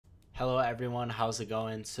Hello everyone, how's it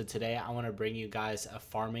going? So today I want to bring you guys a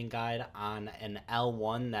farming guide on an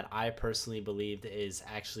L1 that I personally believe is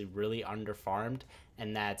actually really underfarmed,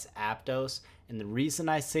 and that's Aptos. And the reason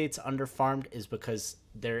I say it's underfarmed is because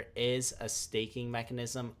there is a staking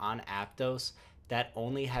mechanism on Aptos that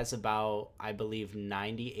only has about, I believe,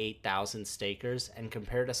 98,000 stakers, and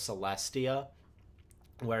compared to Celestia,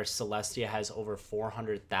 where Celestia has over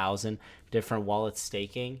 400,000 different wallets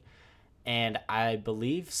staking, and I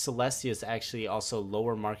believe Celestia is actually also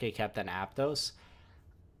lower market cap than Aptos.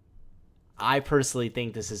 I personally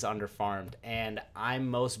think this is underfarmed, and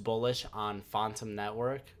I'm most bullish on Pontem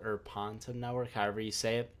Network, or Pontem Network, however you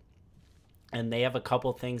say it. And they have a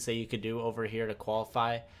couple things that you could do over here to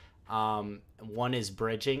qualify. One is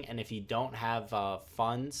bridging, and if you don't have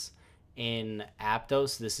funds in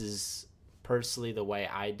Aptos, this is personally the way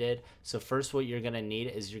I did. So first, what you're gonna need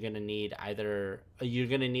is you're gonna need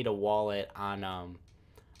a wallet on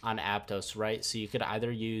Aptos, right? So you could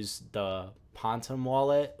either use the Pontem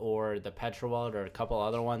wallet or the Petra wallet or a couple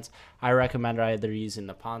other ones. I recommend either using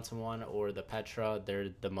the Pontem one or the Petra. They're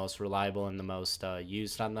the most reliable and the most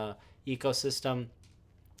used on the ecosystem.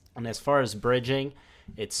 And as far as bridging,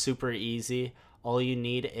 it's super easy. All you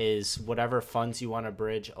need is whatever funds you want to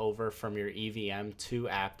bridge over from your EVM to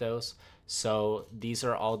Aptos. So these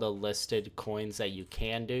are all the listed coins that you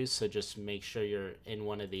can do. So just make sure you're in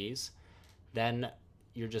one of these. Then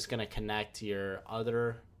you're just going to connect your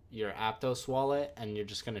Aptos wallet, and you're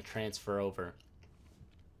just going to transfer over.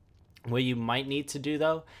 What you might need to do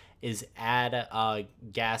though is add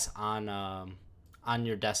gas on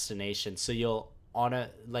your destination. So you'll on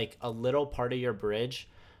a little part of your bridge,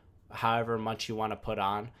 however much you want to put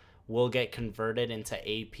on, will get converted into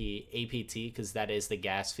APT, because that is the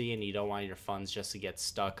gas fee, and you don't want your funds just to get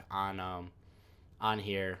stuck on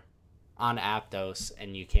here on Aptos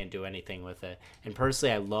and you can't do anything with it. And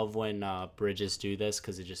personally, I love when bridges do this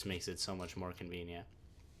because it just makes it so much more convenient.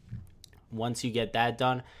 Once you get that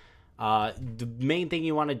done, the main thing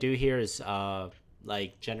you want to do here is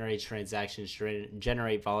generate transactions,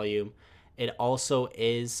 generate volume. It also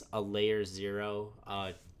is a layer 0.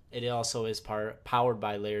 It also is powered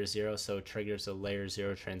by layer 0, so it triggers a layer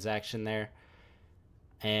 0 transaction there.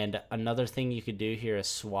 And another thing you could do here is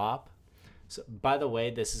swap. So by the way,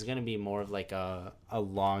 this is going to be more of like a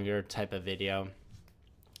longer type of video,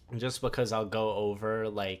 just because I'll go over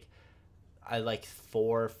like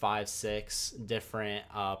 4, 5, 6 different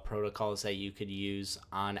protocols that you could use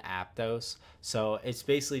on Aptos. So it's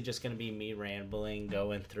basically just going to be me rambling,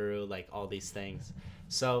 going through like all these things.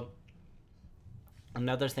 So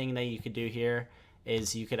another thing that you could do here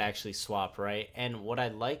is you could actually swap, right? And what I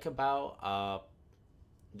like about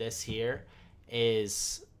this here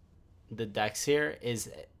is the DEX here is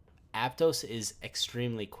Aptos is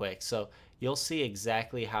extremely quick. So you'll see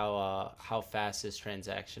exactly how fast this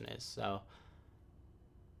transaction is. So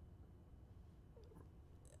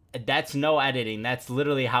that's no editing. That's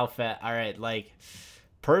literally how fast. All right, like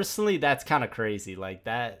personally, that's kind of crazy, like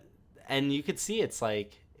that. And you could see it's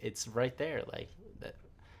right there. Like that.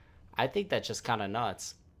 I think that's just kind of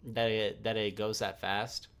nuts that it goes that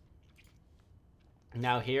fast.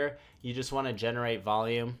 Now here, you just want to generate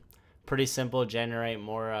volume. Pretty simple, generate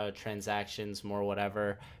more transactions, more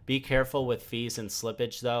whatever. Be careful with fees and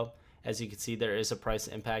slippage though. As you can see, there is a price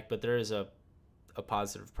impact, but there is a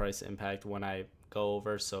positive price impact when I go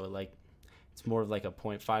over. So like it's more of like a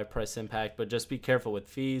 0.5 price impact, but just be careful with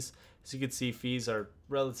fees. As you can see, fees are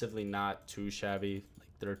relatively not too shabby, like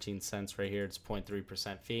 13 cents right here. It's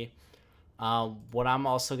 0.3% fee. What I'm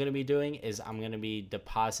also going to be doing is I'm going to be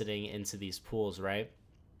depositing into these pools, right?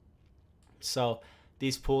 So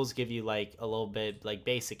these pools give you like a little bit like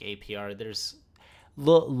basic APR. There's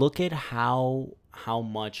look at how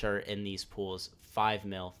much are in these pools. 5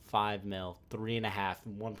 mil, 5 mil, 3.5,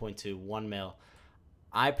 1.2, 1 mil.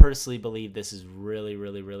 I personally believe this is really,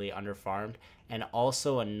 really, really underfarmed. And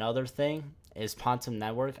also another thing is Pontem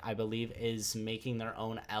Network, I believe, is making their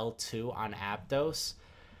own L2 on Aptos.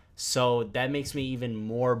 So that makes me even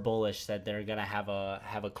more bullish that they're gonna have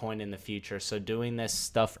a coin in the future. So doing this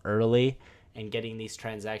stuff early and getting these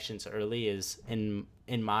transactions early is, in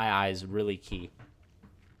my eyes, really key.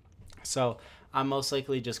 So I'm most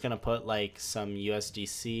likely just gonna put like some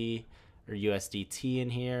USDC or USDT in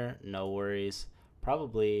here. No worries. I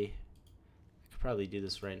could probably do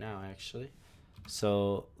this right now actually.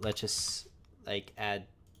 So let's just like add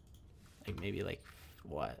like maybe like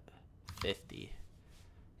what 50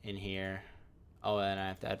 in here. Oh, and I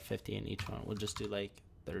have to add 50 in each one. We'll just do like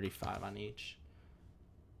 35 on each.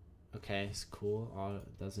 Okay, it's cool.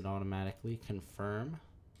 Does it automatically confirm?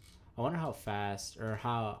 I wonder how fast or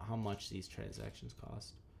how much these transactions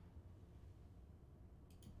cost.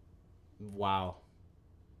 Wow.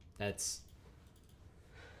 That's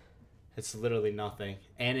it's literally nothing.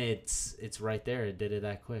 And it's right there. It did it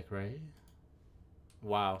that quick, right?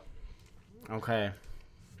 Wow. Okay.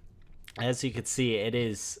 As you can see, it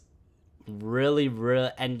is really,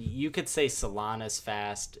 and you could say Solana's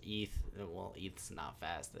fast. ETH's not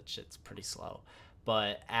fast. That shit's pretty slow.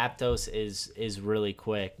 But Aptos is really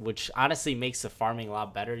quick, which honestly makes the farming a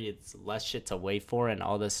lot better. It's less shit to wait for, and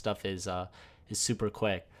all this stuff is super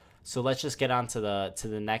quick. So let's just get on to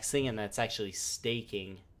the next thing, and that's actually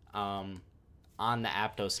staking on the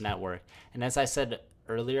Aptos network. And as I said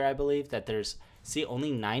earlier, I believe that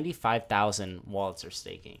only 95,000 wallets are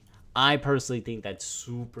staking. I personally think that's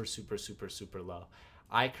super low.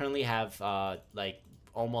 I currently have like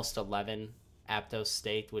almost 11 Aptos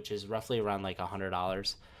staked, which is roughly around like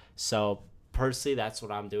 $100. So personally, that's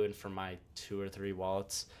what I'm doing for my 2 or 3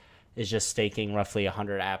 wallets, is just staking roughly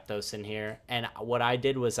 100 Aptos in here. And what I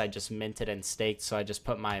did was I just minted and staked. So I just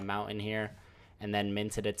put my amount in here and then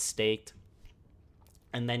minted it staked.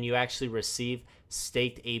 And then you actually receive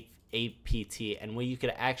staked APT. And what you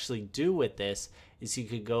could actually do with this is you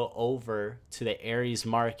could go over to the Aries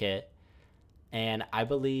market, and I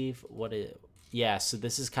believe so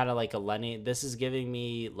this is kind of like a lending. This is giving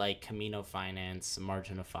me like Camino Finance,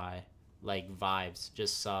 Marginify, like vibes,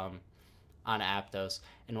 just on Aptos.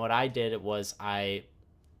 And what I did was I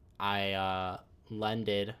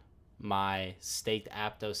lended my staked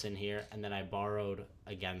Aptos in here, and then I borrowed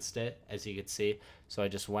against it, as you could see. So I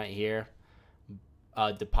just went here,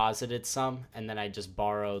 deposited some, and then I just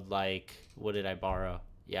borrowed like, what did I borrow?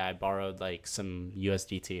 Yeah, I borrowed like some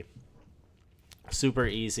USDT. Super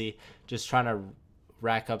easy. Just trying to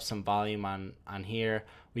rack up some volume on here.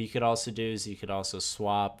 What you could also do is you could also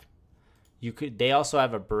swap. They also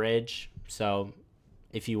have a bridge, so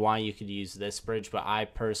if you want, you could use this bridge, but I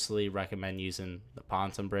personally recommend using the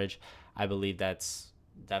Pontem bridge. I believe that's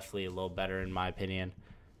definitely a little better in my opinion.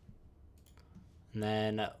 And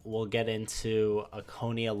then we'll get into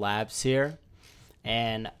Econia Labs here.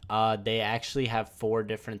 And they actually have 4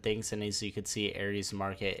 different things. And as you can see, Aries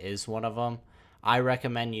Market is one of them. I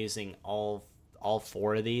recommend using all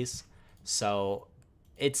 4 of these. So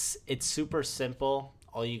it's super simple.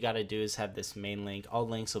 All you got to do is have this main link. All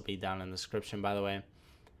links will be down in the description, by the way.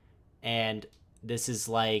 And this is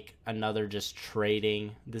like another just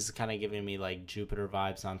trading. This is kind of giving me like Jupiter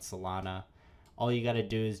vibes on Solana. All you got to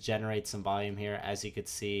do is generate some volume here. As you could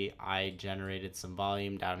see, I generated some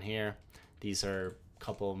volume down here. These are a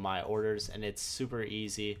couple of my orders, and it's super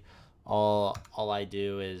easy. All I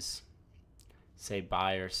do is say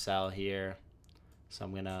buy or sell here. So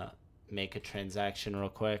I'm going to make a transaction real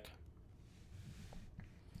quick.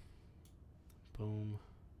 Boom.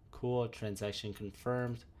 Cool. Transaction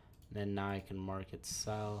confirmed. And then now I can market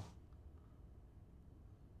sell,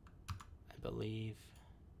 I believe.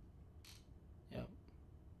 Yep.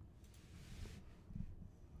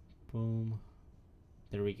 Boom.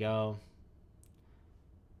 There we go.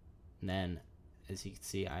 And then, as you can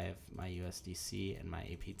see, I have my USDC and my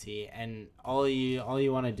APT. And all you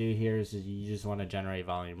want to do here is you just want to generate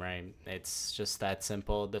volume, right? It's just that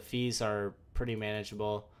simple. The fees are pretty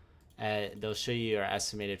manageable. They'll show you your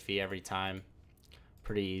estimated fee every time.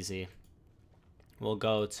 Pretty easy. We'll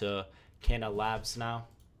go to Econia Labs now.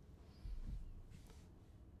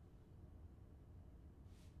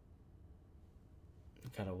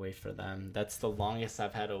 Gotta wait for them. That's the longest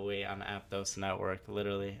I've had to wait on Aptos Network,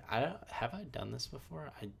 literally. Have I done this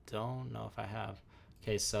before? I don't know if I have.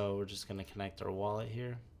 Okay, so we're just gonna connect our wallet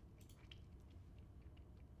here.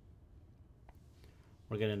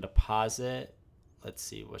 We're gonna deposit. Let's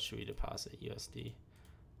see, what should we deposit? USD.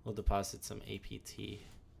 We'll deposit some APT.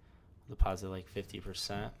 We'll deposit like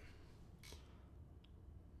 50%.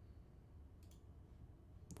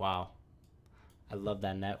 Wow. I love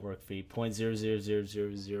that network fee.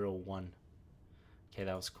 0.000001. Okay,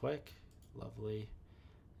 that was quick. Lovely.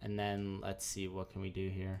 And then let's see, what can we do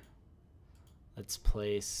here? Let's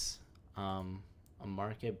place a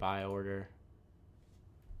market buy order.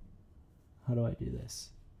 How do I do this?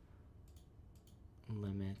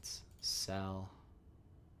 Limits, sell.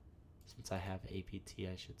 Since I have APT,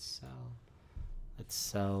 I should sell. Let's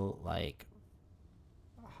sell like,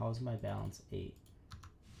 how's my balance? 8.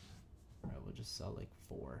 All right, we'll just sell like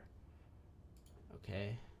 4.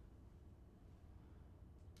 Okay.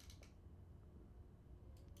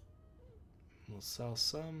 We'll sell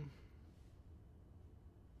some.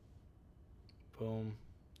 Boom.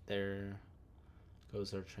 There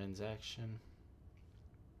goes our transaction.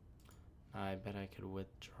 I bet I could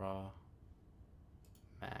withdraw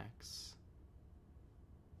max.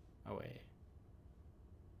 Oh wait.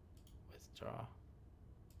 Withdraw.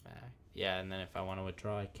 back. Yeah, and then if I want to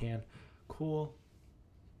withdraw, I can. Cool.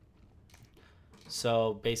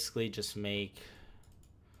 So basically just make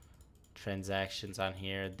transactions on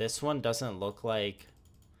here. This one doesn't look like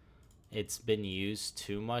it's been used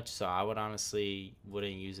too much, so I would honestly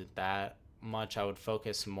wouldn't use it that much. I would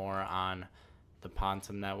focus more on the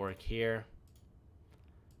Pontem network here,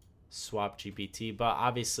 swap GPT, but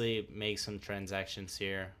obviously make some transactions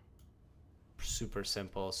here. Super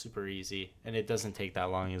simple, super easy, and it doesn't take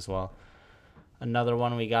that long as well. Another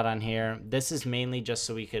one we got on here, this is mainly just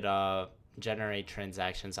so we could generate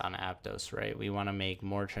transactions on Aptos, right? We want to make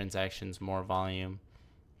more transactions, more volume.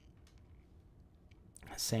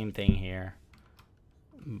 Same thing here,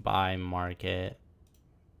 buy market.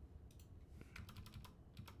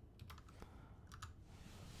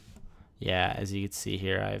 Yeah, as you can see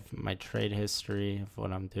here, I have my trade history of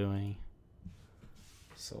what I'm doing.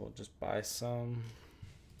 So we'll just buy some.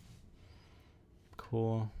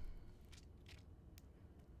 Cool.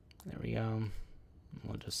 There we go.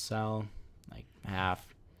 We'll just sell like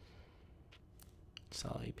half.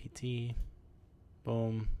 Sell APT.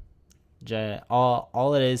 Boom.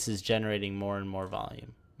 All it is generating more and more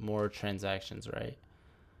volume, more transactions, right?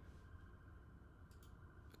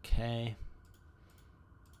 Okay.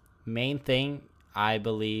 Main thing I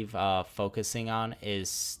believe focusing on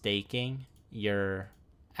is staking your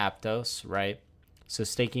Aptos, right? So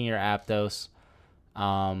staking your Aptos,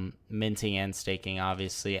 minting and staking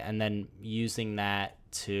obviously, and then using that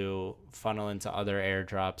to funnel into other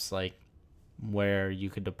airdrops, like where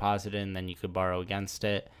you could deposit it and then you could borrow against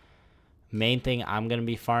it. Main thing I'm going to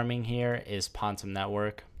be farming here is Pontem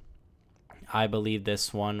Network. I believe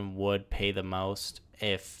this one would pay the most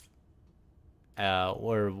if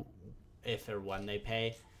or when they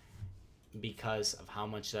pay, because of how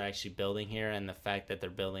much they're actually building here and the fact that they're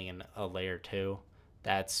building in a layer 2.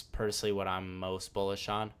 That's personally what I'm most bullish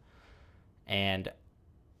on. And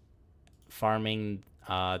farming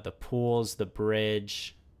the pools, the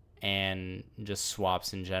bridge, and just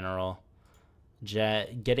swaps in general.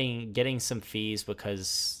 Getting some fees,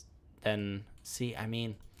 because then, see, I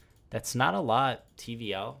mean, that's not a lot.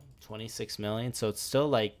 TVL 26 million, so it's still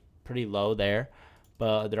like pretty low there,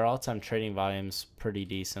 but their all-time trading volume's pretty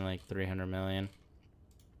decent, like 300 million.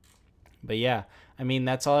 But yeah, I mean,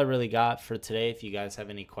 that's all I really got for today. If you guys have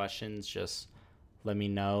any questions, just let me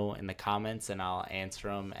know in the comments and I'll answer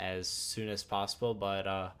them as soon as possible.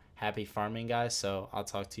 But happy farming, guys, so I'll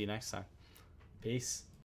talk to you next time. Peace.